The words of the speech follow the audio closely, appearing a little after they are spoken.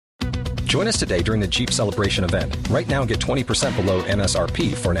Join us today during the Jeep Celebration event. Right now, get 20% below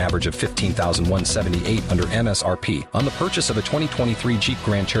MSRP for an average of $15,178 under MSRP on the purchase of a 2023 Jeep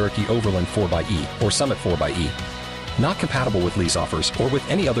Grand Cherokee Overland 4xE or Summit 4xE. Not compatible with lease offers or with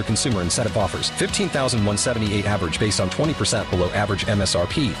any other consumer incentive offers. $15,178 average based on 20% below average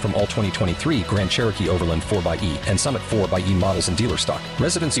MSRP from all 2023 Grand Cherokee Overland 4xE and Summit 4xE models in dealer stock.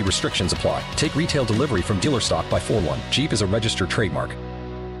 Residency restrictions apply. Take retail delivery from dealer stock by 4/1. Jeep is a registered trademark.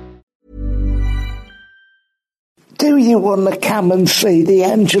 Do you want to come and see the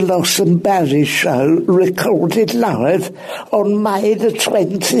Angelos and Barry show recorded live on May the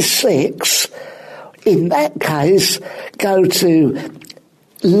 26th? In that case, go to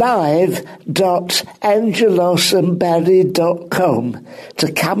live.angelosandbarry.com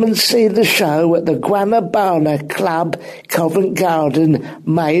to come and see the show at the Guanabana Club, Covent Garden,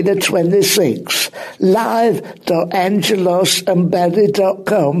 May the 26th.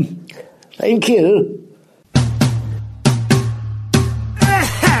 live.angelosandbarry.com. Thank you.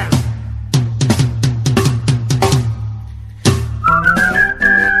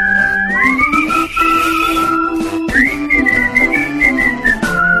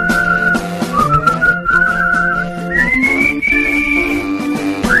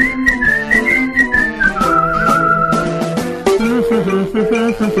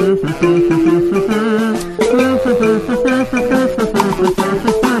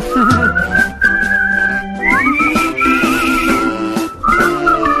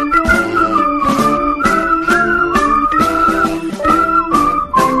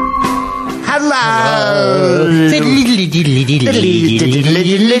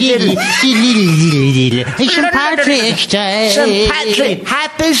 St. Patrick's Day.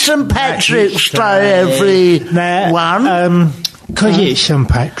 Happy St. Patrick's Day, everyone. Because it's St.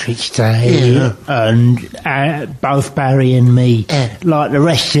 Patrick's Day, and both Barry and me, like the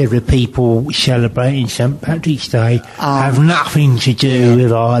rest of the people celebrating St. Patrick's Day, have nothing to do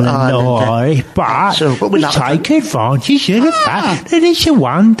with Ireland or Irish, but we take advantage of the fact that it's the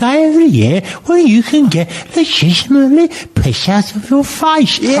one day of the year where you can get legitimately piss out of your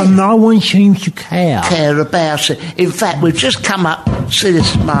face, and no one seems to care about it. In fact, we've just come up, see,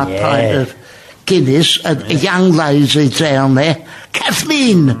 this is my pint of Guinness, a young lady down there,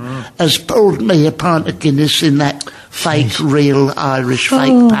 Kathleen, has poured me a pint of Guinness in that fake, real Irish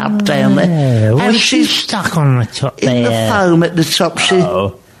fake pub down there. And she's stuck on the top there. In the foam at the top.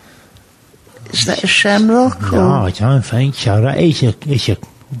 Is that a shamrock? No, I don't think so. That is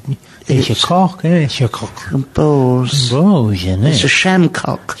it's a cock, isn't it? It's a cock. And balls. Balls, isn't it? It's a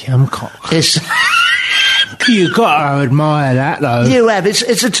shamcock. Shamcock. It's... You've got to admire that, though. You have. It's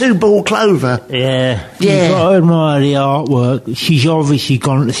a 2-ball clover. Yeah. You've got to admire the artwork. She's obviously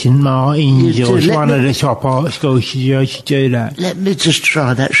gone to St. Martin's or one of the top art schools. She should do that. Let me just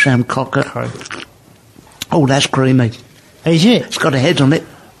try that shamcocker. Oh, that's creamy. Is it? It's got a head on it.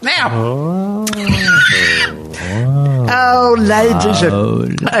 Now! Oh, ladies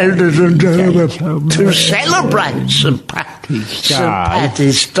and gentlemen, to celebrate St.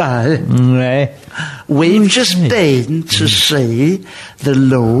 Paddy's Day, we've just been to see the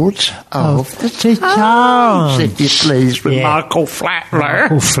Lord of the Times, if you please, with Michael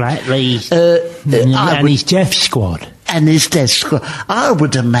Flatley. And his Death Squad. And his Death Squad. I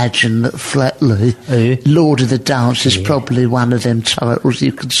would imagine that Flatley, Lord of the Dance, is probably one of them titles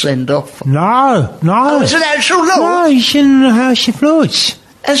you could send off. No. Oh, it's an actual Lord? No, he's in the House of Lords.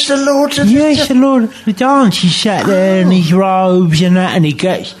 As the Lord of the Dance? Yes, the Lord of the Dance. He sat there in his robes and that, and he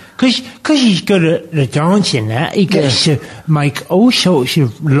gets... Because he's good at the dancing, that he gets to make all sorts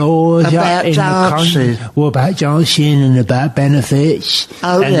of laws about in dancing. The country. Well, about dancing and about benefits.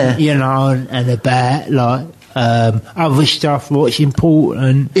 You know, and about like other stuff, what's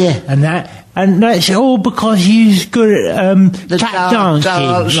important, and that. And that's all because he's good at tap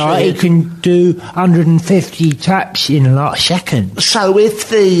dancing. Like he can do 150 taps in like a second. So if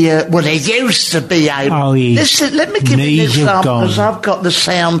the he used to be able. Listen, let me give you an example because I've got the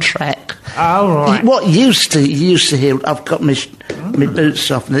soundtrack. Oh, right. What you used to hear. I've got my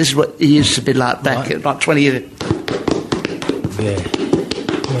boots off, and this is what it used to be like back at like 20 years.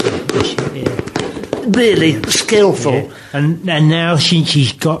 Really skillful. And now since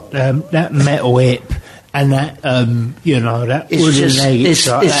he's got that metal hip and that that wooden leg, it's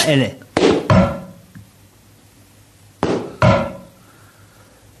like that, isn't it?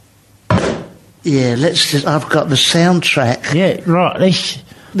 Yeah, I've got the soundtrack. Yeah, right.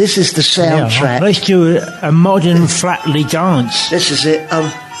 This is the soundtrack. Yeah, let's do a modern Flatley dance. This is it.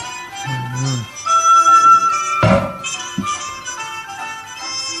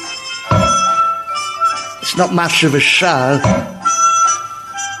 It's not much of a show.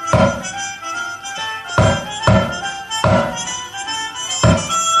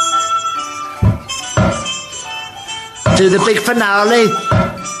 Do the big finale.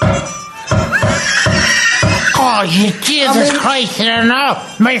 Oh, you Jesus Christ, I don't know.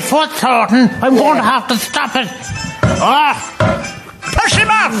 My foot's hurting. I'm going to have to stop it. Oh, push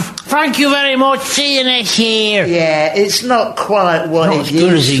him off. Thank you very much. See you next year. Yeah, it's not quite what Not it as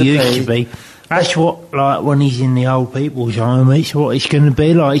good as it used used to be. That's what, like, when he's in the old people's home, it's what it's going to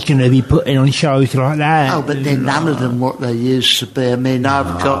be like. He's going to be putting on shows like that. Oh, but they're none of them what they used to be. I mean,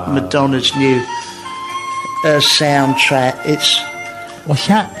 I've got Madonna's new soundtrack. It's... What's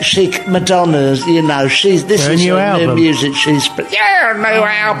that? Madonna's, you know, this is her new music. New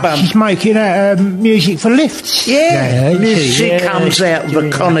album. She's making music for lifts. Yeah, she comes out with a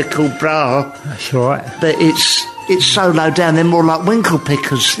conical bra. That's right. But it's so low down, they're more like winkle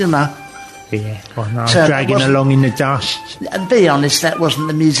pickers, you know. Yeah, dragging along in the dust. And be honest, that wasn't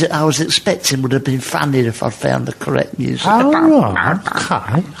the music I was expecting. Would have been funnier if I'd found the correct music. Oh, right.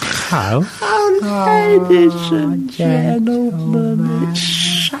 Okay. Oh, ladies and gentlemen,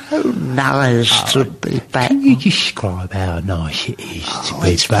 it's so nice to be back. Can you describe how nice it is to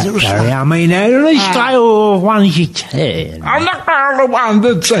be back, Barry? I mean, on a scale of 1 to 10. On a scale of 1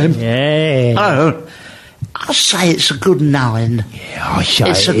 to 10. Yeah. Oh, I say it's a good 9. Yeah, I say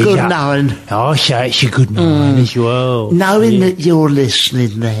it's a good 9. I say it's a good 9 as well. Knowing that you're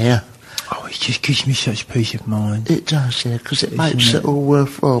listening there. Oh, it just gives me such peace of mind. It does, yeah, because it makes it all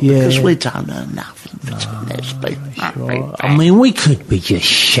worthwhile. Yeah. Because we don't know nothing between those people. Right. I mean, we could be just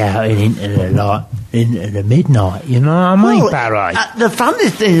shouting into the midnight, you know what I mean, Barry? The funny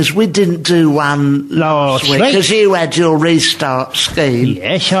thing is, we didn't do one last week because you had your restart scheme.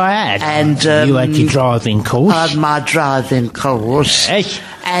 Yes, I had. And you had your driving course. I had my driving course. Yes.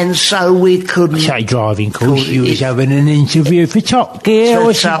 And so we couldn't... Say driving course, you was having an interview for Top Gear,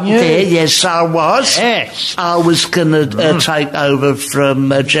 wasn't you? Yes, I was. Yes. I was going to take over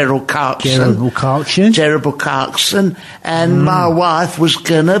from Gerald Clarkson. Gerald Clarkson. And my wife was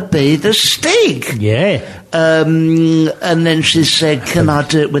going to be the Stig. Yeah. And then she said, can I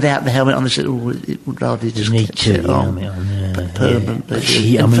do it without the helmet on? I said, it would rather just need get it on. But permanently.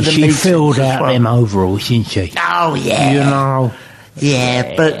 Yeah. She filled out them overalls, didn't she? Oh, yeah. You know...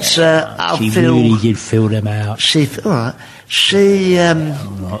 Yeah, but she really did fill them out. All right. She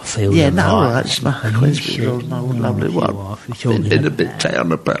not fill them out. All right. It's my lovely one. Been a bit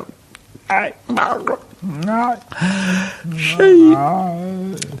down about. She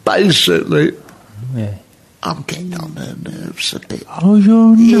basically. Yeah. I'm getting on her nerves a bit. Oh,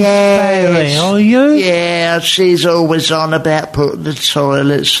 you're not Barry, are you? Yeah, she's always on about putting the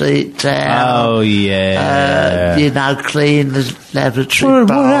toilet seat down. Oh, yeah. Clean the lavatory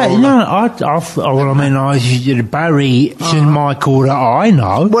bowl. I Barry St. Michael that I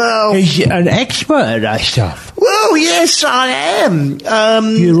know. Well, he's an expert at that stuff. Well, yes, I am.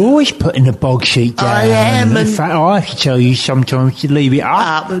 You're always putting the bog sheet down. I am. In fact, I have to tell you sometimes to leave it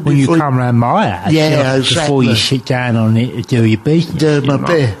up when you come round my house. Yeah, exactly. Before you sit down on it to do your business. Do my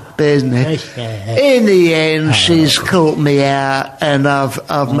business. In the end, she's caught me out, and I've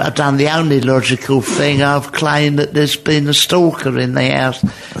done the only logical thing. I've claimed that there's been a stalker in the house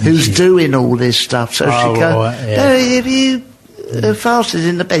who's doing all this stuff. So she goes, have you... farted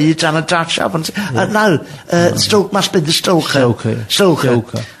in the bed, you've done a Dutch oven. No, must be the stalker.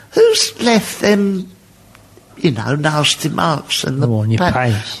 Who's left them, nasty marks in on your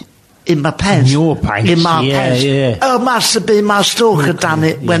pants? In my pants. In your pants. In my pants. Yeah. Oh, must have been my stalker done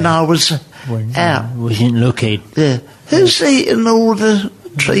it when I was out. Wasn't looking. Yeah. Who's eating all the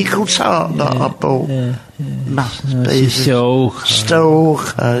treacle tart that I bought? Must be the stalker.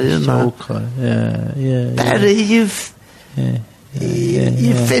 Stalker, Yeah. Barry, you've...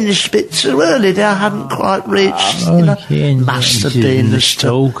 You finished a bit too early there. I hadn't quite reached, must have been the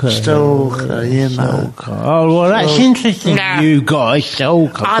stalker, Oh, well, that's interesting. You guys,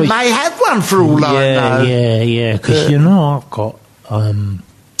 stalker. I may have one for all I know. Yeah, because, I've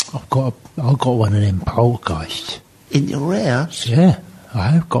got one of them poltergeists. In your house? Yeah. I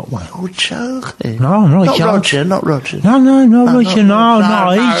have got one. You're joking. No, I'm not joking. Not Roger. No, Roger. No.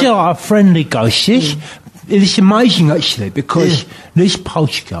 He's like a friendly ghost. It's amazing, actually, because this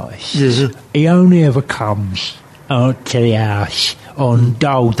poltergeist, he only ever comes to the house on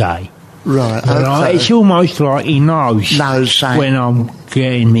dole day. Right, okay. It's almost like he knows when I'm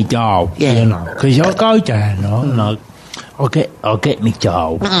getting me dole, because I go down, I'll get me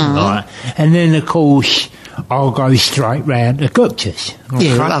dole, right? And then, of course... I'll go straight round to Gupta's.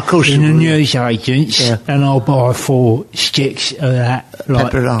 Of course. In the newsagents, and I'll buy 4 sticks of that.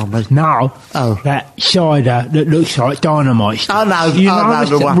 Pepperoni. No. Oh. That cider that looks like dynamite. I know.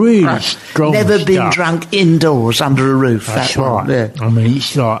 The one. Really strong Never been stuff. Drunk indoors under a roof. That's right. I mean,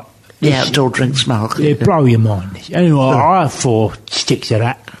 it's like The outdoor drinks market. It'd blow your mind. Anyway, I have 4 sticks of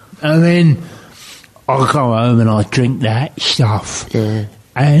that. And then I go home and I drink that stuff. Yeah.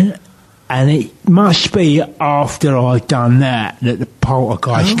 And it must be after I've done that the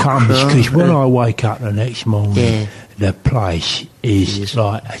poltergeist comes. Because when I wake up the next morning, the place is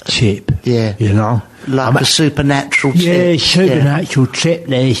like a tip. Yeah. You know? Like a supernatural tip. Yeah, supernatural tip.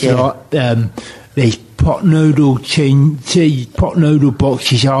 There's like, there's pot noodle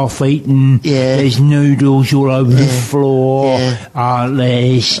boxes half eaten. Yeah. There's noodles all over the floor. Yeah.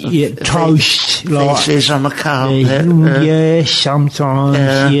 There's toast. Faces on the carpet.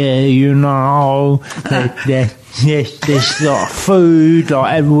 Sometimes. Yeah, you know. There's like food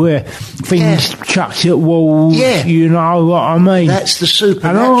like everywhere. Things chucked at walls. Yeah. You know what I mean? That's the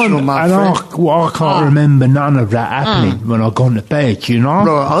supernatural, my friend. I can't remember none of that happening when I've gone to bed, you know?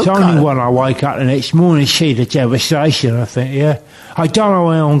 Right, it's only when I wake up the next morning see the devastation, I think, I don't know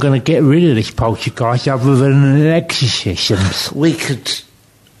how I'm going to get rid of this poltergeist other than an exorcism. We could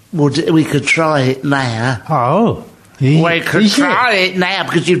try it now. Oh. We could try it now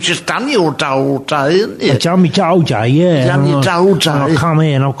because you've just done your dole day, haven't you? I've done my dole day, You've done your dole day. I come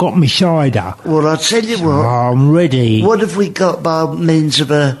here and I've got my cider. Well, I'll tell you what. I'm ready. What have we got by means of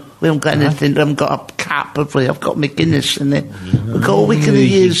we haven't got anything, we haven't got a cup, have we? I've got my Guinness in it. We've got all we can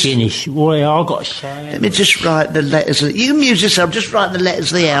use. Guinness. Well, I've got cider. Let me just write the letters. You can muse yourself, just write the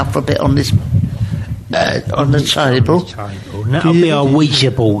letters of the alphabet on this, on the table. That'll be our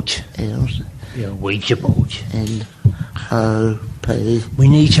Ouija board. Yeah, Ouija board. N-O-P. We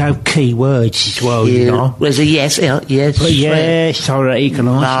need to have key words as well, you know. There's a yes, yes. But yes, so that he can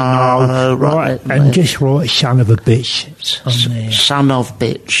answer no. Right, and just write son of a bitch on there. Son of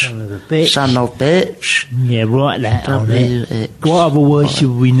bitch. Son of a bitch. Son of bitch. Yeah, write that on there. What other words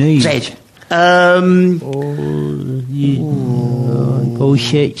do we need? Z.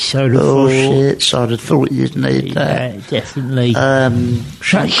 Bullshit, soda bullshit, so I thought you'd need that. Yeah, definitely.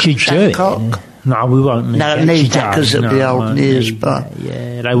 That should do it. No, we won't need that. No, need that because it'll be old news, but...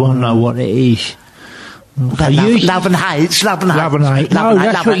 Yeah, they won't know what it is. But love and hate. Love and hate. No,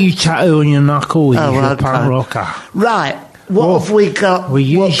 that's what you tattoo on your knuckle if you're a punk rocker. Right. What have we got?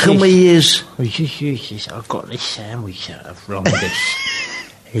 What can we use? We just use this. I've got this sandwich out of this.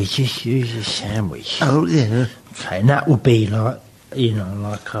 You just use a sandwich. Oh, yeah. Okay, and that would be like, you know,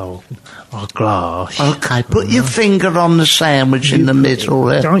 like a glass. Okay, put your finger on the sandwich in the middle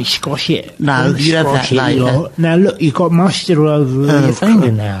there. Don't squash it. No, you have that later. Now, look, you've got mustard all over your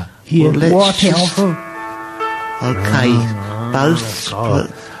finger now. Wipe it off. Okay, both.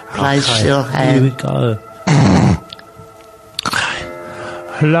 Place your hand. Here we go.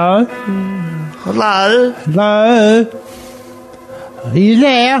 Hello? Hello? Hello? Are you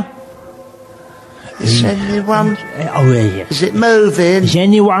there? Is anyone... Oh, yeah. Is it moving? Is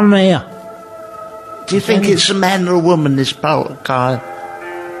anyone there? Do you think it's a man or a woman, this poltergeist?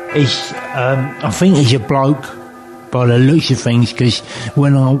 I think it's a bloke by the looks of things, because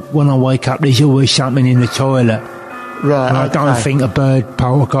when I wake up, there's always something in the toilet. Right, and I don't think a bird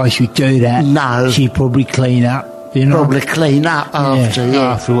poltergeist would do that. No. She'd probably clean up, you know? Probably clean up after,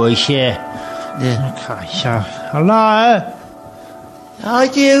 afterwards, Yeah. Okay, so, hello? Are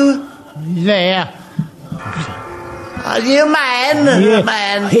you there? Are you a man? Yeah.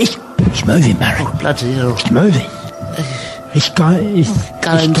 Man. It's moving, Mary. Oh, bloody hell. It's moving. It's going.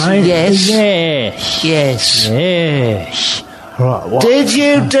 Yes. Yes. Right. What? Did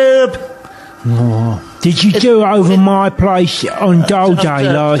you do? Did you do over my place on Dole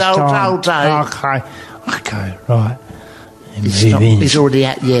Day last time? Dole Day. Okay. Right. He's already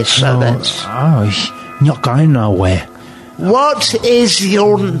at yes. So that's. Oh, he's not going nowhere. What is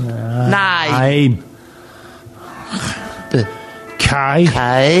your name? K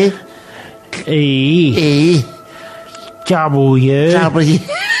E W E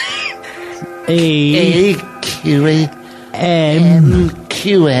Q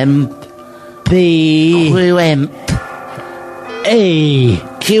M B E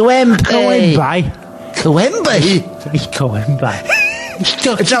Kewembe. It's Kewembe. It's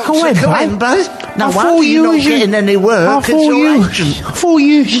Kewembe. No wonder you're not getting any work. I thought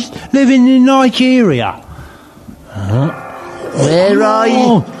you was living in Nigeria. Where are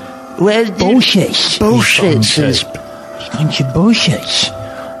you? Where bullshit. Bullshit. It's a bunch of bullshit.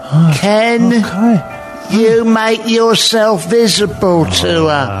 Can you make yourself visible to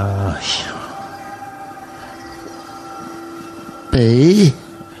her? B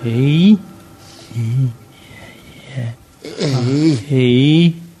E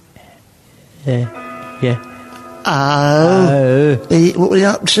O. What are you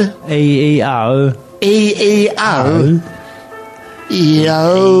up to? E-E-O. E-E-O? B.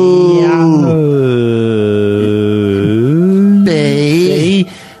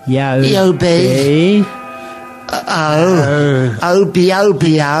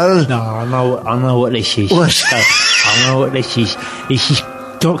 O-B-O-B-O. No, I know what this is. What's that? I know what this is. This is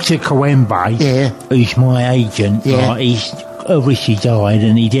Doctor Kewembe, who's my agent. Yeah. Right? He's obviously died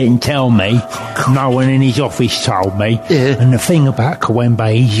and he didn't tell me. No one in his office told me. Yeah. And the thing about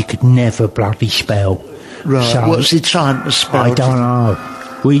Kewembe is you could never bloody spell. Right. So, what's he trying to spell? I don't know.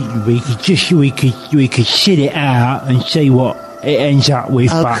 We could sit it out and see what it ends up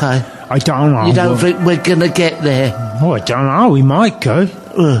with. Okay. But I don't know. You don't think we're going to get there? Oh, I don't know. We might go.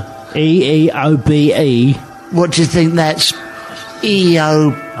 E-E-O-B-E. What do you think that's?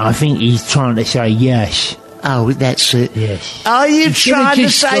 E-O... I think he's trying to say yes. Oh, that's it. Yes. Are you trying to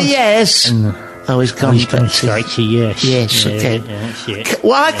say yes? Oh, he's gone straight to yes. Yes, okay. That's it.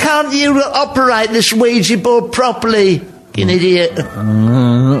 Why can't you operate this Ouija board properly? You idiot.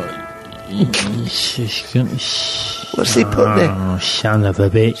 What's he put there? Oh, son of a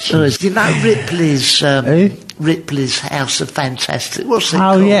bitch. Oh, you know Ripley's House of Fantastic. What's it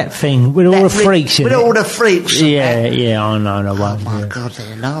called? Oh, that thing with all the freaks in it. With all the freaks in it. Yeah, I know the one. Oh, my God,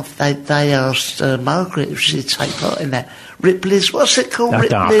 they're enough. They asked Margaret if she'd take part in that. Ripley's, what's it called? I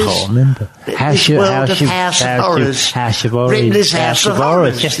can't remember. House of Horrors. House of Horrors. Ripley's House of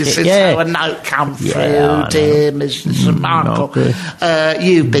Horrors. This is how a note come through, dear Mrs. Markle.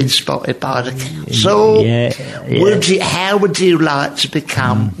 You've been spotted by the council. How would you like to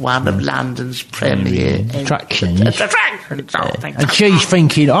become one of London's premier attractions? And she's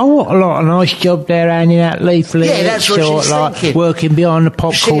thinking, what a nice job they're handing out leaflets. Yeah, that's what she's thinking. Working behind the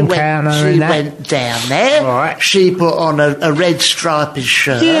popcorn counter She went down there. Right. She put on a red striped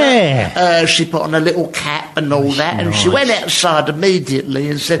shirt. Yeah. She put on a little cap and all that, and she went outside immediately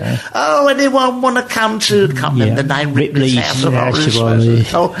and said, anyone want to come to, can't remember the name, Ripley's House of Horrors.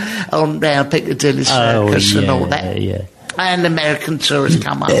 On round Piccadilly Circus and all that. Yeah. And American tourists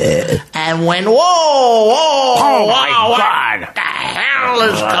come up and went, whoa, God. what the hell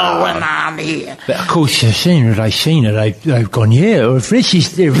is going on here? But of course, as soon as they've seen it, they've gone, if this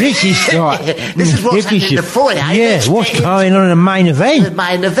is like... this is what's happening in the foyer. Yeah, what's going on in the main event? The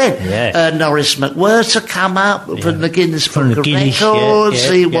main event. Yeah. Norris McWhirter come up from the Guinness Book of Records.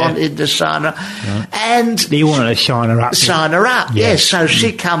 He wanted to sign her. And he wanted to sign her up. Sign her up, yes. So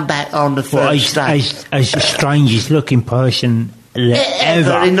she come back on the first day. As the strangest looking person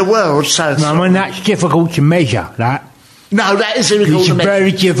ever in the world. So I mean, that's difficult to measure, that. No, that is difficult to measure. It's a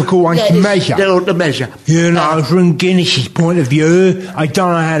very difficult one to measure. Difficult to measure. You know, from Guinness's point of view, I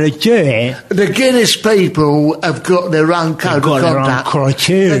don't know how to do it. The Guinness people have got their own code of conduct. Their own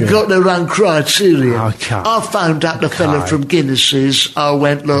criteria. They've got their own criteria. Okay. I phoned up the fella from Guinness's. I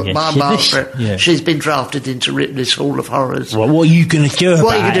went, look, my Margaret, she's been drafted into Ripley's Hall of Horrors. Well, what are you going to do about it?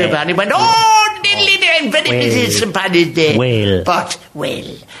 What are you going to do about it? He went,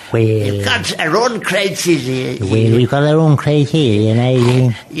 diddly we've got our own criteria. We've got our own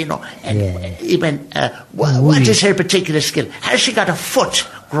criteria, you know. And he went, what is her particular skill? Has she got a foot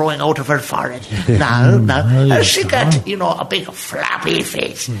growing out of her forehead? No. Has she got, a big flappy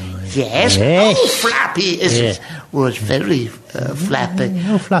face? Yes. Oh, flappy. Was very flappy.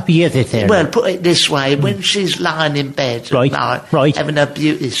 How flappy is it there? Well, put it this way, when she's lying in bed at night, having her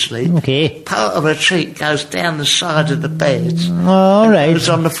beauty sleep, part of her cheek goes down the side of the bed. All right. Goes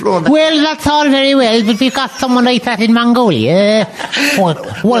on the floor. Well, that's all very well, but we've got someone like that in Mongolia.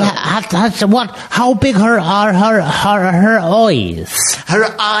 How big are her eyes?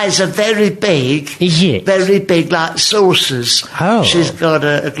 Her eyes are very big. Is it? Very big, like saucers. Oh. She's got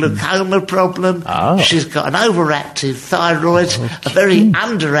a glaucoma problem. Oh. She's got an overactive thyroid, a very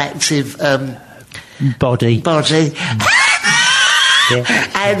underactive body.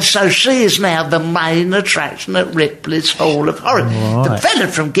 And so she is now the main attraction at Ripley's Hall of Horrors. Right. The fella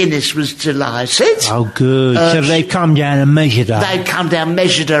from Guinness was delighted. Oh, good. So they've come down and measured her. They've come down,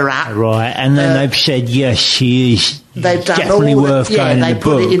 measured her up. Right, and then they've said, yes, she is definitely worth going in the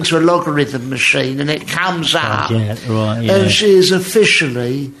book. They put it into a logarithm machine and it comes up. Right, and she is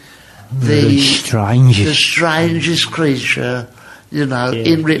officially the strangest creature,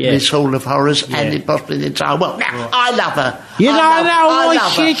 in Ripley's Hall of Horrors and in possibly the entire world. Now, I love her. I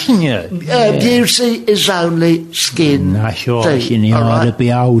love her. Beauty is only skin That's right, deep, in the eye of the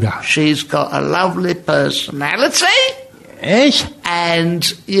beholder. She's got a lovely personality. Yes.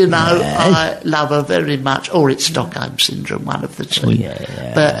 And, I love her very much. Or it's Stockholm Syndrome, one of the two.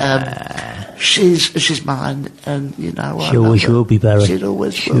 But she's mine, and, She always will be, Barry. She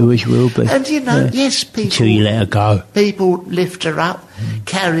always will be. And, yes, people... Until you let her go. People lift her up,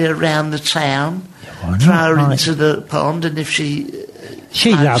 carry her around the town, throw her into the pond, and if she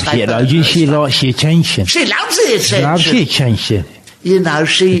She loves it, though. She likes the attention. She loves the attention. She loves the attention. You know,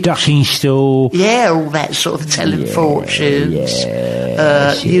 the ducking stool. Yeah, all that sort of telling fortunes.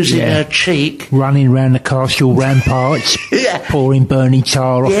 Using her cheek. Running round the castle ramparts. Pouring burning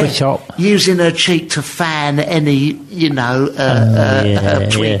tar off the top. Using her cheek to fan any,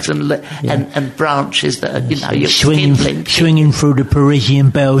 twigs and branches that are, you're swinging through the Parisian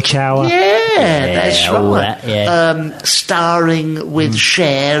bell tower. That's right. That, starring with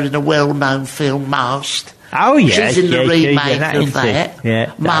Cher in a well-known film, Masked. Oh, yeah. She's in the remake of that.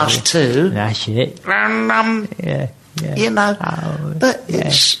 Yeah. Masked 2. That's it. But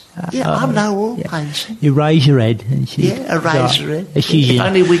it's... I know all painting. Eraserhead. Eraserhead. If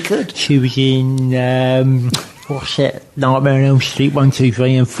only we could. She was in... what's that? Nightmare on Elm Street 1, 2,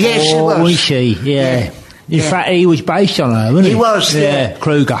 3 and 4. Yeah, she was. Wasn't she? Yeah. In fact, he was based on her, wasn't he? He was,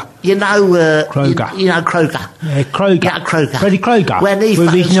 Kruger. Kroger. You know Kroger. Yeah, Kroger. Yeah, Kroger. Freddy Krueger.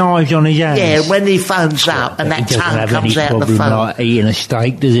 With his knives on his hands. Yeah, when he phones up and that tongue comes out the phone. He doesn't have any problem like eating a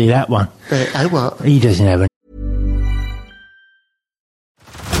steak, does he, that one? What? He doesn't have any.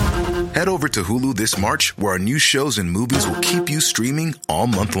 Head over to Hulu this March, where our new shows and movies will keep you streaming all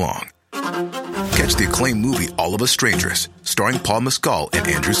month long. Catch the acclaimed movie All of Us Strangers, starring Paul Mescal and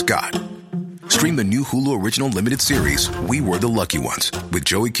Andrew Scott. Stream the new Hulu original limited series, We Were the Lucky Ones, with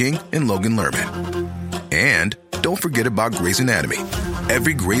Joey King and Logan Lerman. And don't forget about Grey's Anatomy.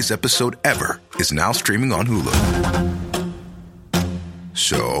 Every Grey's episode ever is now streaming on Hulu.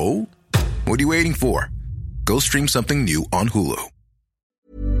 So, what are you waiting for? Go stream something new on Hulu.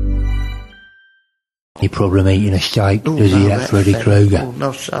 Any problem eating a steak, does he, that Freddy Krueger?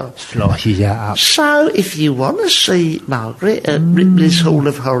 No, so. Slices that up. So, if you want to see Margaret at Ripley's Hall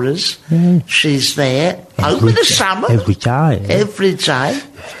of Horrors, she's there over the summer. Every day. Every day.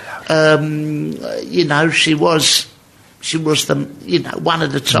 She was the, one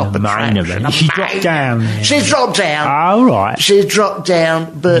of the top attractions. She dropped down. She dropped down. Oh, right. She dropped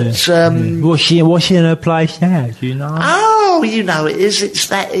down, but... What's she in her place now, do you know? Oh, it is. It's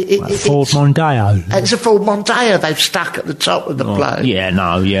that... Ford Mondeo. It's a Ford Mondeo they've stuck at the top of the plane.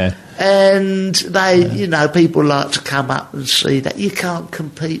 Yeah. And they, people like to come up and see that. You can't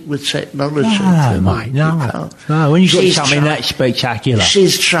compete with technology. No, mate, no. When you've got something that spectacular.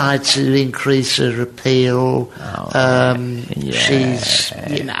 She's tried to increase her appeal. She's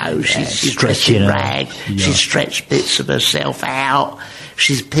stretching rag. She's stretched bits of herself out.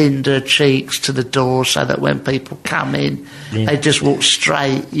 She's pinned her cheeks to the door so that when people come in, they just walk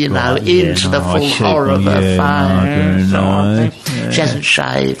straight, into the full horror of her face. She hasn't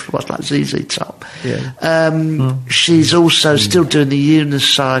shaved. What's like ZZ Top. She's also still doing the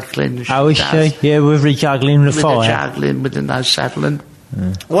unicycling. Oh, is she? Yeah, with the juggling the fire. With the juggling, with the no saddling.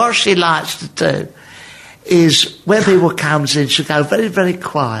 What she likes to do is when people comes in, she'll go very, very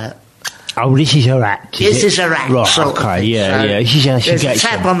quiet. Oh, this is her act. This is her act. Right, sort of thing. Yeah. There's a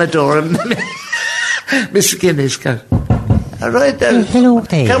tap on the door and Mr. Guinness goes, all right then. Hello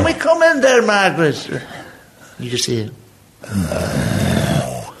there. Can we come in there, Margaret? You just hear,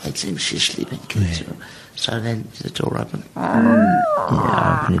 I think she's sleeping. So then the door opened.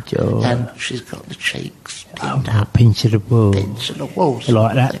 Open the door. And she's got the cheeks pinned up. Pinned to the wall. Pinned to the walls.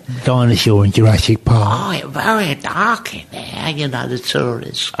 Like that dinosaur in Jurassic Park. Oh, it's very dark in there, the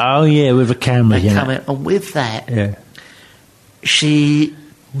tourists. Oh, yeah, with a camera. They come in, and with that, what's she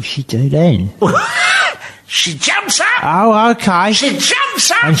do then? She jumps up. Oh, okay. She jumps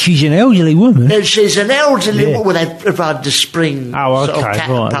up. And she's an elderly woman. And she's an elderly woman. Well, they provide the spring. Oh, okay.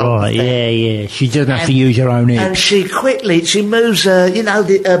 Sort of right. Yeah. She doesn't have to use her own hips. And she moves her,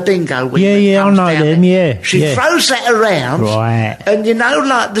 the bingo wheel. Yeah, I know them, yeah. She throws that around. Right. And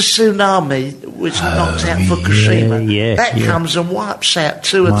like the tsunami, which knocked out Fukushima, that comes and wipes out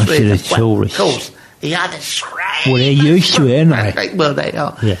 2 or 3 of the tourists. Of course, the others scream. Well, they're used to it, aren't they? Well, they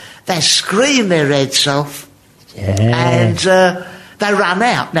are. Yeah. They scream their heads off. Yeah. And they run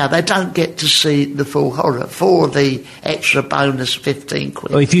out. Now, they don't get to see the full horror for the extra bonus 15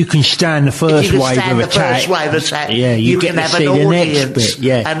 quid. Well, if you can stand the first wave of attack, you can have an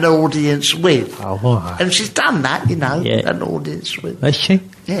audience with. Oh, right. And she's done that, an audience with. Has she?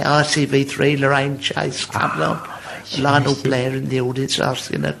 Yeah, ITV3, Lorraine Chase coming on. Lionel Blair in the audience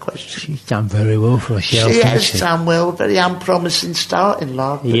asking her questions. She's done very well for herself. She has done well. Very unpromising start in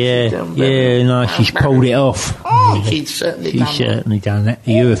life. She's pulled it off. Oh, she's certainly done that.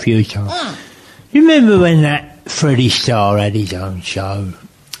 You a few times. You remember when that Freddie Starr had his own show?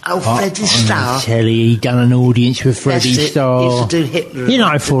 Oh, Freddie Starr. On telly, he done an audience with Freddie Starr. He used to do Hitler. You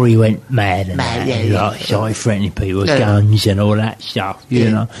know, before he went mad and that, started threatening people with guns and all that stuff, you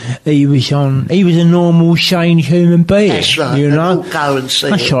know. He was a normal, sane human being. That's right. You know? They'd all go and see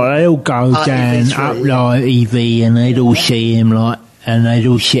That's him. right, they'd all go down up like EV and they'd all see him like, and they'd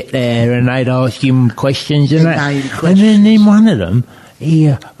all sit there and they'd ask him questions and that. And then in one of them,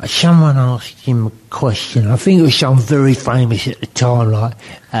 someone asked him a question. I think it was someone very famous at the time, like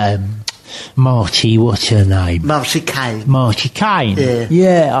Marty, what's her name? Marty Kane. Marty Kane.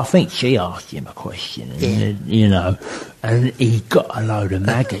 Yeah. I think she asked him a question, and, you know, and he got a load of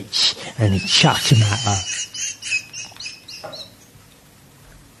maggots and he chucked them at her.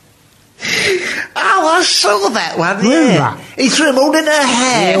 Oh, I saw that one, Remember? He threw them all in her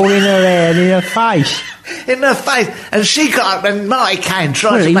hair. Yeah, all in her hair and in her face. In her face. And she got up and Marty Kane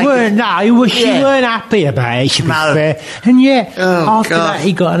tried Well, to make she weren't happy about it, to be fair. And after that,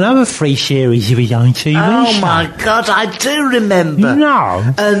 he got another 3 series of his own TV Oh, show. my God, I do remember.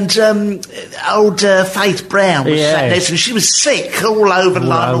 No. And old Faith Brown was sat next to her. She was sick all over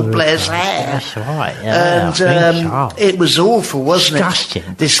Lionel Blair's hair. That's right, yeah. And it was awful, wasn't Disgusting.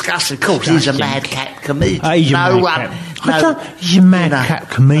 it? Disgusting. Of course, he's a madcap comedian. He's a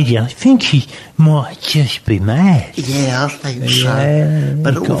madcap comedian. I think he might just be mad. Yeah, I think so. Yeah,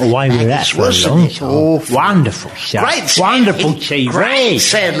 but he got away with that for a long time. Awful. Wonderful stuff. Great wonderful TV. Great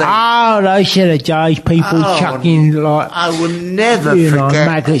selling. Oh, those are the days people chucking like I will never forget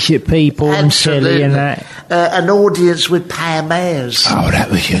maggots at people and silly and that. An audience with Pam Ayres. Oh, that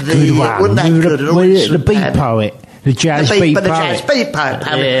was a good one. Wasn't that good? The beat poet. The jazz beat poet. The jazz beat poet.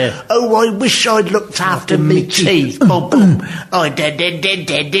 Yeah. Oh, I wish I'd looked after me teeth. Boom, boom. Oh, did.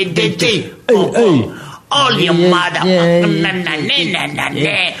 All your mother.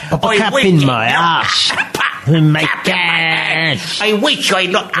 Pop a cap in my ass. I wish I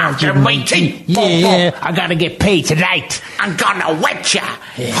looked after my teeth. Yeah, I gotta get paid tonight. I'm gonna wet ya,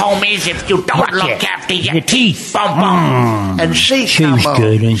 homies, if you don't look after your teeth. And she was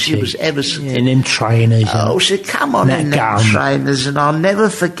good, and she was ever so good. In them trainers. Oh, she come on in them trainers, and I'll never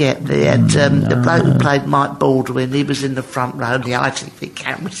forget they had the bloke who played Mike Baldwin. He was in the front row, and the ITV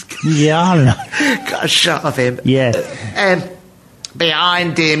cameras. Yeah, I know. Got a shot of him. Yeah. And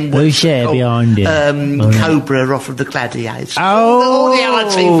behind him was who's there behind him? Cobra off of the Gladiators. Oh, all the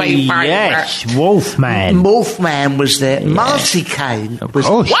ITV yes, Wolfman. Wolfman was there. Yeah. Marty Kane was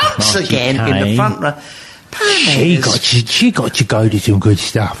once again in the front row. She got to go to some good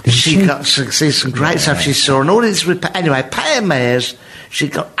stuff, didn't she? She got to see some great stuff she saw, and all this with anyway. Pam Ayres, she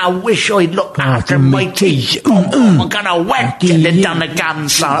got. I wish I'd looked after my teeth. I'm gonna whack you. Then done the gun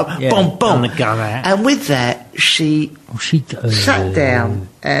solo. Boom, boom. And with that, she sat down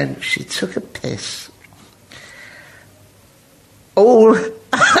and she took a piss. All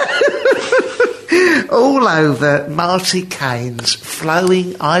over Marty Kane's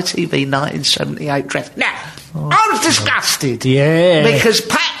flowing ITV 1978 dress. Now, I was disgusted. Yeah. Because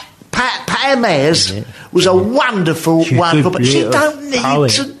Pam Ayres was a wonderful, but she don't need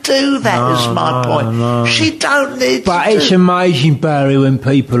to do that, is my point. No. She don't need but to it's amazing, Barry, when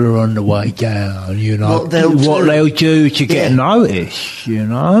people are on the way down, you know, what they'll do to get noticed, you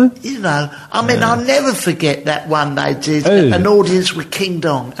know? You know, I mean, I'll never forget that one they did, an audience with King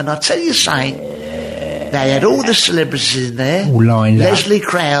Dong, and I'll tell you something, they had all the celebrities in there. All lined up. Leslie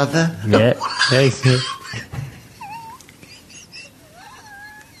Crowther. Yeah,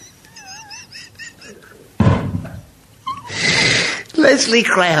 Leslie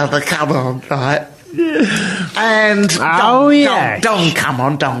Crowther, come on, right? And Don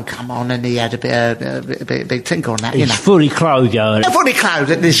come on, and he had a big tinkle on that. He's fully clothed, fully clothed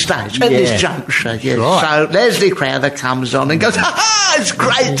at this stage, at this juncture. Yes. Right. So Leslie Crowther comes on and goes, it's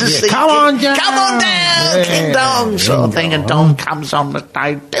great to see. Come on down, King Dong, sort of thing. And Don comes on the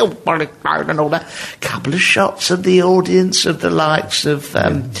stage, still fully clothed and all that. Couple of shots of the audience of the likes of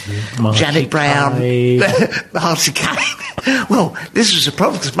Janet Brown, Marty Kane. Well, this was a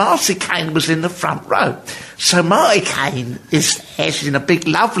problem because Marty Kane was in the front row. So Marty Kane is there. She's in a big,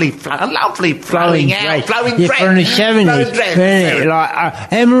 lovely flowing dress. From the 70s.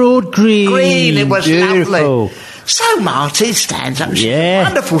 Like emerald green. It was beautiful. Lovely. So Marty stands up. She's a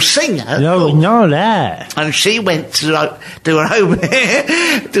wonderful singer. No, we know that. And she went to do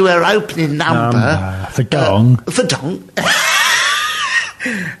her opening number. For Dong.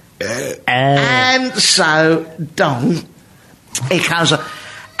 And so Dong, he comes on.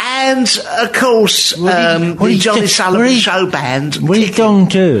 And, of course, the Johnny Sullivan Show Band. What did Dong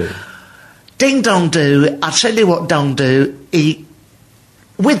do? Ding Dong do. I'll tell you what Dong do.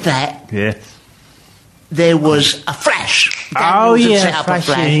 With that, there was a flash. Flash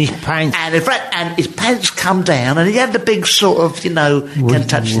in his pants. And his pants come down, and he had the big sort of, can't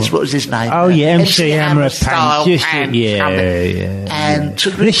touch this, what was his name? Oh, yeah, MC Hammer pants. Yeah. And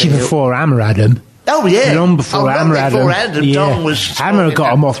this is before Hammer had them. Oh, yeah. Long before Hammer had them. Yeah. Dong was... Hammer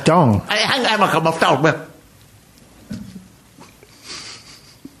got them off Dong. Hammer got them off Dong.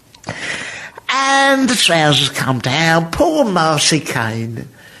 And the trousers come down. Poor Marcy Kane.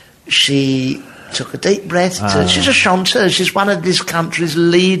 She took a deep breath. She's a chanteur. She's one of this country's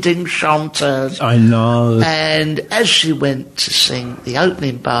leading chanteurs. I know. And as she went to sing the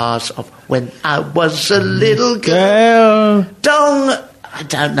opening bars of When I Was a Little Girl, Dong, I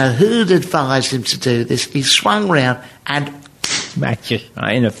don't know who'd advised him to do this, he swung round and... Smacked her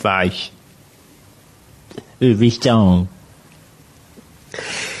right in the face with his tongue.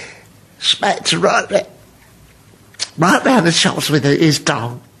 Smacked her right round the chops with his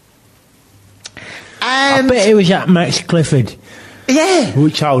tongue. And I bet it was that Max Clifford. Yeah.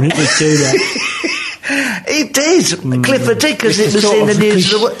 Who told him to do that. He did. Clifford did, because it was in the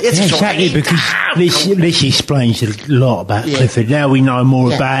news. Exactly, because this explains a lot about Clifford. Now we know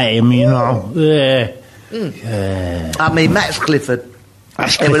more about him, Yeah. I mean, Max Clifford.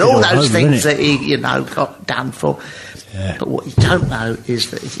 There were all those things that he, got done for. Yeah. But what you don't know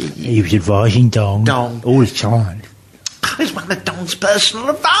is that he was advising Dong all the time. He was one of Dong's personal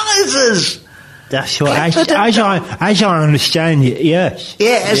advisors. That's right. As I understand it, yes.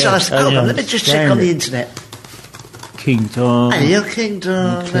 Yeah, hold on, let me just check on the internet. King Dong. Hey, you're King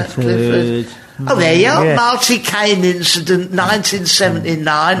Dong, Clifford. Oh, there you are. Marty Kane incident,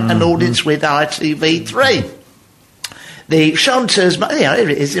 1979, an audience with ITV3. The chanteurs, here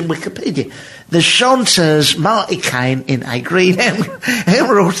it is in Wikipedia. The chanteurs Marty Kane in a green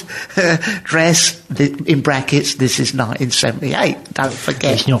emerald dress, in brackets, this is 1978, don't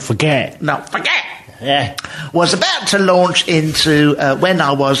forget. Let's not forget. Not forget. Yeah. Was about to launch into When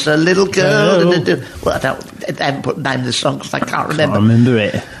I Was a Little Girl. Well, they haven't put the name of the song because I can't remember. I remember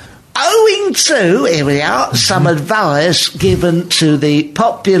it. Owing to, here we are, some advice given to the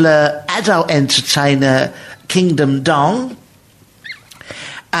popular adult entertainer Kingdom Dong,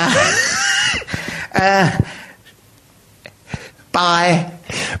 by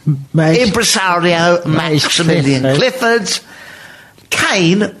impresario Maximilian Clifford,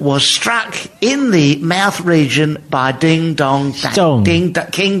 Kane was struck in the mouth region by Ding Dong Dang. King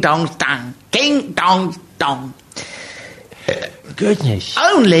Dong Dang. King Dong Dong. Goodness.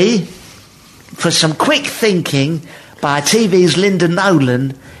 Only for some quick thinking by TV's Linda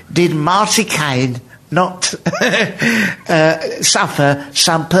Nolan did Marty Kane not suffer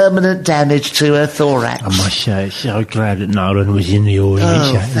some permanent damage to her thorax. I must say, so glad that Nolan was in the audience.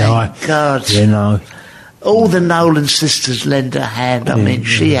 Oh, thank God. All the Nolan sisters lend a hand. I mean,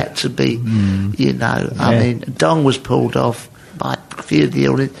 she had to be, I mean, Dong was pulled off by a few of the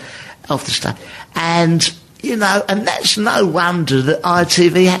audience, off the stage. And... and that's no wonder that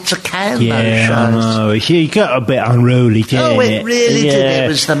ITV had to can those shows. I know. She got a bit unruly, didn't it? Oh, it really did. It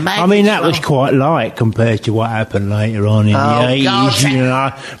was the magic. I mean, that was quite light compared to what happened later on in the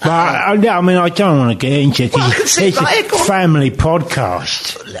 80s, But, I mean, I don't want to get into it. It's a family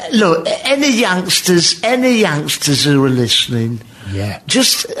podcast. Look, any youngsters who are listening... Yeah.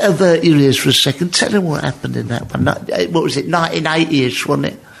 Just avert your ears for a second. Tell them what happened in that one. What was it, 1980-ish,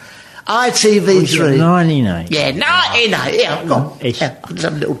 wasn't it? ITV3. 1980. Yeah, 1980. Yeah, go on. I'll just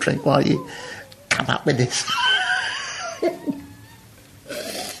have a little drink while you come up with this.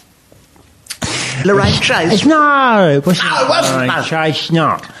 Lorraine Chase? No, it wasn't. No, it wasn't. Lorraine Chase,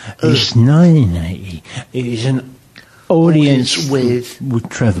 not. It's 1980. It was an audience with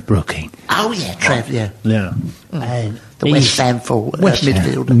Trevor Brooking. Oh, yeah, Trevor, yeah. Yeah. And the West Ham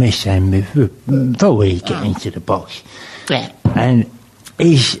midfielder. West Ham midfielder. Before we get into the box. Yeah. And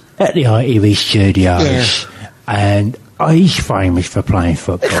he's at the ITV studios, and he's famous for playing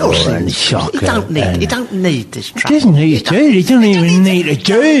football and soccer. He don't need this track. He doesn't need to do it. He doesn't even need to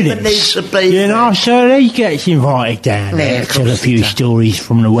do this. So he gets invited down there to tell a few stories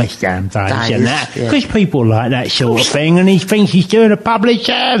from the West Ham days and that. Because people like that sort of thing, and he thinks he's doing a public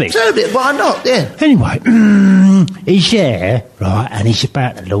service. Why not, yeah. Anyway, he's there, right, and he's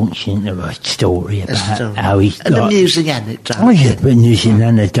about to launch into a story about how he's... An amusing anecdote. Oh, yeah, an amusing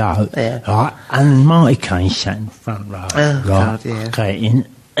anecdote. Right, and Marty Kane sat in the front row. Oh, God, yeah. Okay, in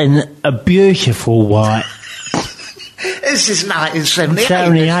a beautiful white... This is 1978.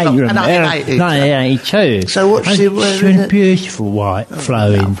 1982. So what's she wearing? She's in a beautiful white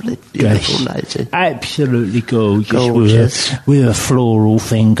flowing dress. Lady. Absolutely gorgeous. With a floral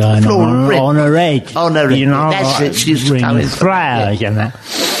thing going on her head. On her head. You know, that's it. She's ring of flowers and that.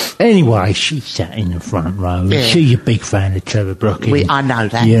 Anyway, she sat in the front row. Yeah. She's a big fan of Trevor Brooking. I know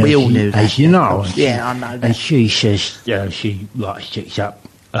that. Yeah, we all knew that. As you know. Yeah, I know that. And she says, she like sticks up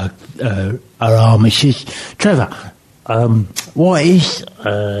her arm and says, Trevor, who's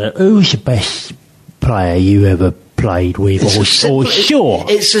the best player you ever played with? Sure.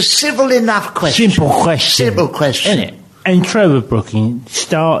 It's a civil enough question. Simple question. Simple question. Isn't it? And Trevor Brooking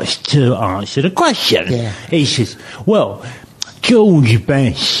starts to answer the question. Yeah. He says, well, George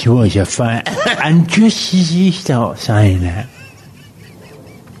Best was a fan. And just as he starts saying that,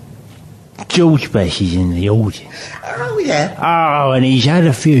 George Best is in the audience. Oh, yeah. Oh, and he's had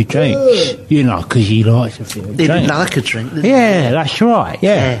a few drinks, because he likes a few drinks. He didn't like a drink, did he? Yeah, that's right,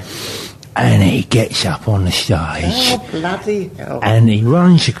 yeah. And he gets up on the stage. Oh, bloody hell. And he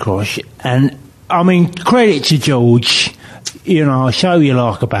runs across, and, I mean, credit to George, so you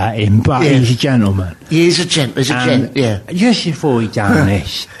like about him, but he's a gentleman. He's a gent, yeah. Just before he done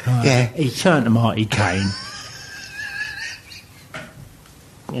this, he turned to Marty Kane.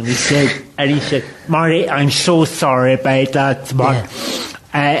 And he said, Marty, I'm so sorry about that, but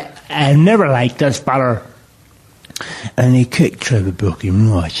I never liked this fella. And he kicked Trevor Brooking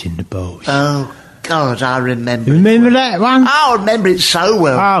right in the balls. Oh, God, I remember. You remember that one? I remember it so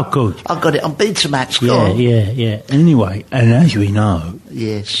well. Oh, good. I got it on Betamax. Yeah. Anyway, and as we know,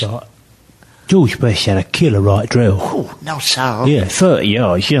 George Best had a killer right drill. Oh, no, so. Yeah, 30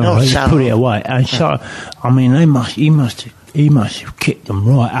 yards, he put it away. And so, I mean, he must have kicked them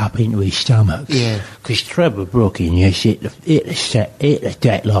right up into his stomach. Yeah. Because Trevor Brooking hit the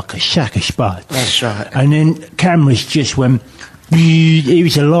deck like a sack of spuds. That's right. And then cameras just went... It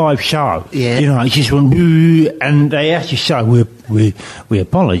was a live show. Yeah. It just went... And they had to say, we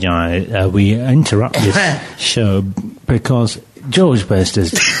apologise, we interrupted this show because George Best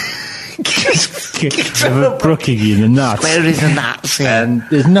has... Trevor Brooking in the nuts. Where is the nuts? Yeah. And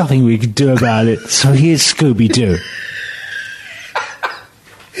there's nothing we could do about it. So here's Scooby-Doo.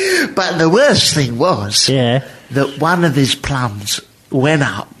 But the worst thing was that one of his plums went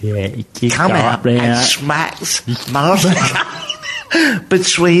up, come out, and smacked Martha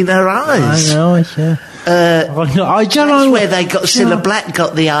between her eyes. I know, I don't know. That's where they got Cilla Black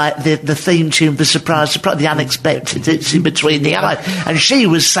got the theme tune for Surprise, the unexpected. It's in between the eyes, and she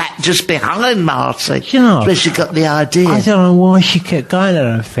was sat just behind Marty. Where she got the idea. I don't know why she kept going to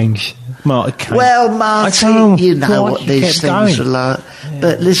those things. Marty. Well, Marty, you know what these things are like.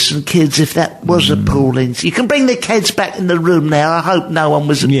 But listen, kids, if that was appalling, you can bring the kids back in the room now. I hope no one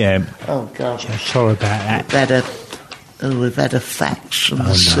was... Yeah. Oh, God. Sorry about that. We've had a fax from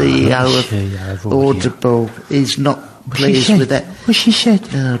the CEO of Audible. He's not pleased with that. What she said?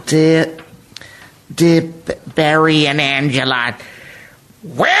 Oh, dear Barry and Angela,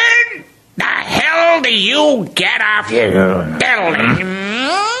 when the hell do you get off telling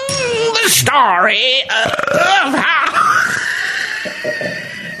the story of how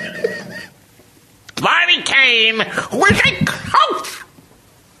Marty Kane was a coach,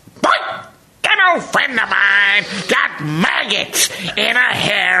 but an old friend of mine got maggots in her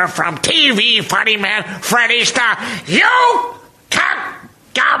hair from TV funny man Freddie Starr. You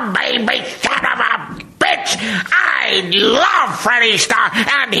cock-gum baby son of a bitch! I love Freddie Starr,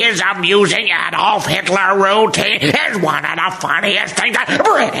 and his amusing Adolf Hitler routine is one of the funniest things that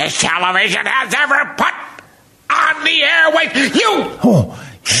British television has ever put on the airwaves. You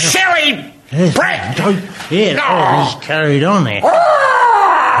silly prick! He's carried on there.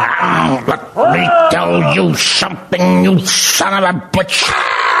 Let me tell you something, you son of a bitch.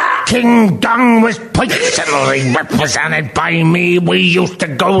 King Dong was personally represented by me. We used to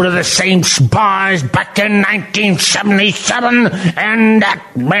go to the same bars back in 1977, and that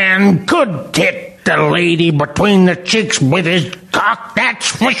man could hit the lady between the cheeks with his cock, that's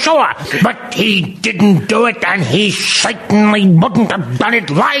for sure. But he didn't do it, and he certainly wouldn't have done it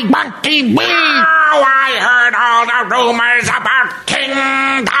live on TV. Oh, I heard all the rumors about King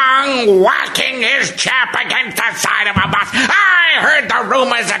Dong whacking his chap against the side of a bus. I heard the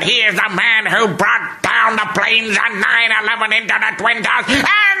rumors that he is the man who brought down the planes on 9/11 into the Twin Towers.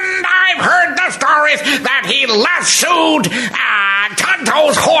 And I've heard the stories that he lassoed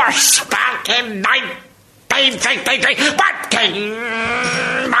Tonto's horse back in 1963. But King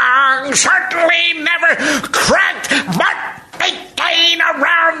Dong certainly never cracked but again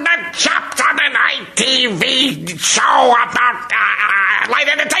around the chops on an ITV show about light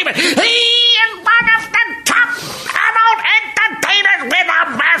entertainment. He is one of the top adult entertainers with a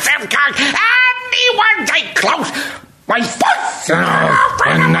massive cock, and he was a close friend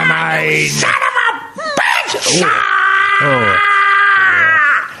of mine. Son of a bitch!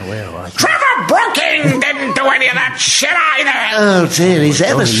 Trevor Brooking didn't do any of that Should I there? Oh dear, he's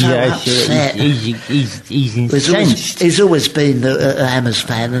ever so upset. He's incensed. He's always been a Hammers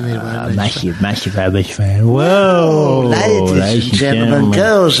fan, anyway. Massive Hammers fan. Whoa, ladies and gentlemen,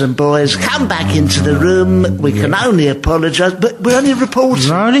 girls and boys, come back into the room. We can only apologise, but we're only reporting.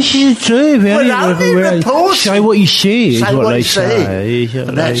 No, this is the truth. We're only reporting. Say what you see. Say what they you say.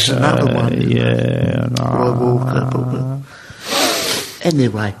 But that's another one. Yeah.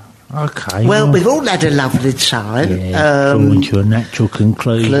 Anyway. Okay. Well, we've all had a lovely time. Yeah, drawn to a natural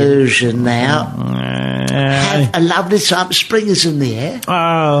conclusion now. Have a lovely time. Spring is in the air.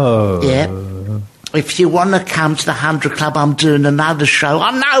 Oh. Yeah. If you want to come to the 100 Club, I'm doing another show.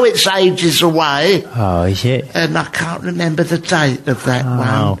 I know it's ages away. Oh, is it? And I can't remember the date of that one.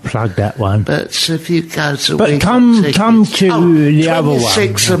 Oh, plug that one. But if you go to... But come to the other one.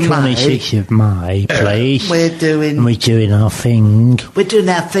 26th of May, please. We're doing our thing. We're doing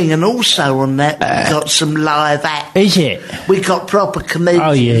our thing, and also on that, we've got some live acts. Is it? We got proper comedians.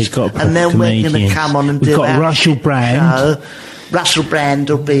 Oh, yeah, it's got proper comedians. And then we're going to come on and do our We've got Russell Brand. Show. Russell Brand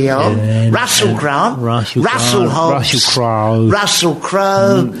will be on. Russell Grant. Russell Hobbs. Russell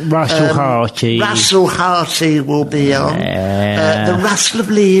Crowe. Russell Harty. Russell Harty will be on. The rustle of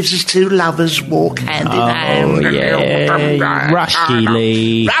leaves as two lovers walk hand in hand. Yeah. Rusty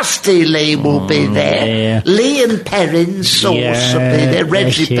Leigh. Rusty Leigh will be there. Leigh and Perrin, Sauce will be there.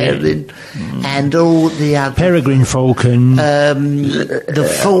 Reggie Perrin. And all the other... Peregrine Falcon. The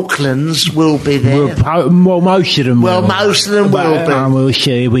Falklands will be there. Well, most of them will. Most of them will be. We'll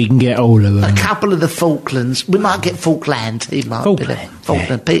see if we can get all of them. A couple of the Falklands. We might get Falkland. He might be there.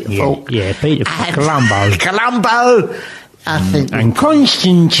 Falkland. Peter Falk. Yeah, Peter Columbo. I think. And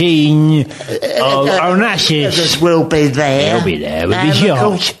Constantine Onassis will be there. He'll be there with his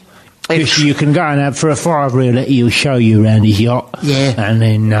yacht. You can go and have for a $5 that he'll show you around his yacht. Yeah. And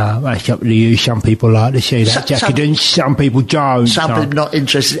then that's up to you. Some people like to see that decadence, some people don't. Some people not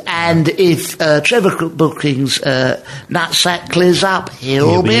interested. And if Trevor Booking's nutsack clears up,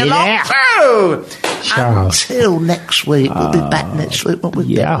 he'll be along too. Until next week. We'll be back next week. Won't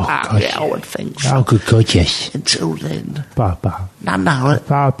we? I would think so. Oh, good God, yes. Until then. Bye-bye. No.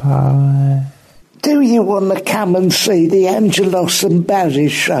 Bye-bye. Do you want to come and see the Angelos and Barry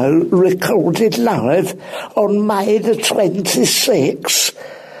show recorded live on May the 26th?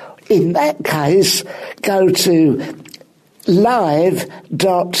 In that case, go to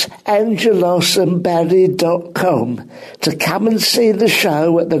live.angelosandbarry.com to come and see the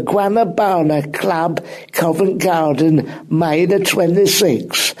show at the Guanabana Club, Covent Garden, May the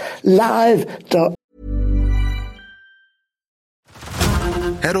 26th.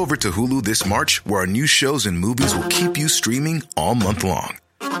 Head over to Hulu this March, where our new shows and movies will keep you streaming all month long.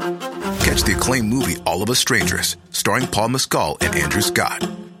 Catch the acclaimed movie All of Us Strangers, starring Paul Mescal and Andrew Scott.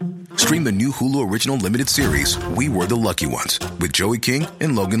 Stream the new Hulu original limited series We Were the Lucky Ones with Joey King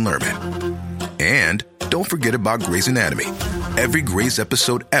and Logan Lerman. And don't forget about Grey's Anatomy. Every Grey's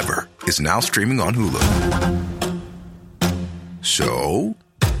episode ever is now streaming on Hulu. So,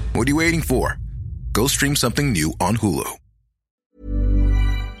 what are you waiting for? Go stream something new on Hulu.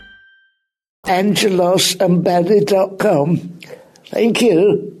 AngelosandBarry.com. Thank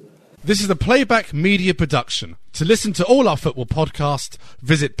you. This is a Playback Media production. To listen to all our football podcasts,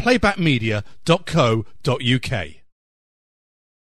 visit playbackmedia.co.uk.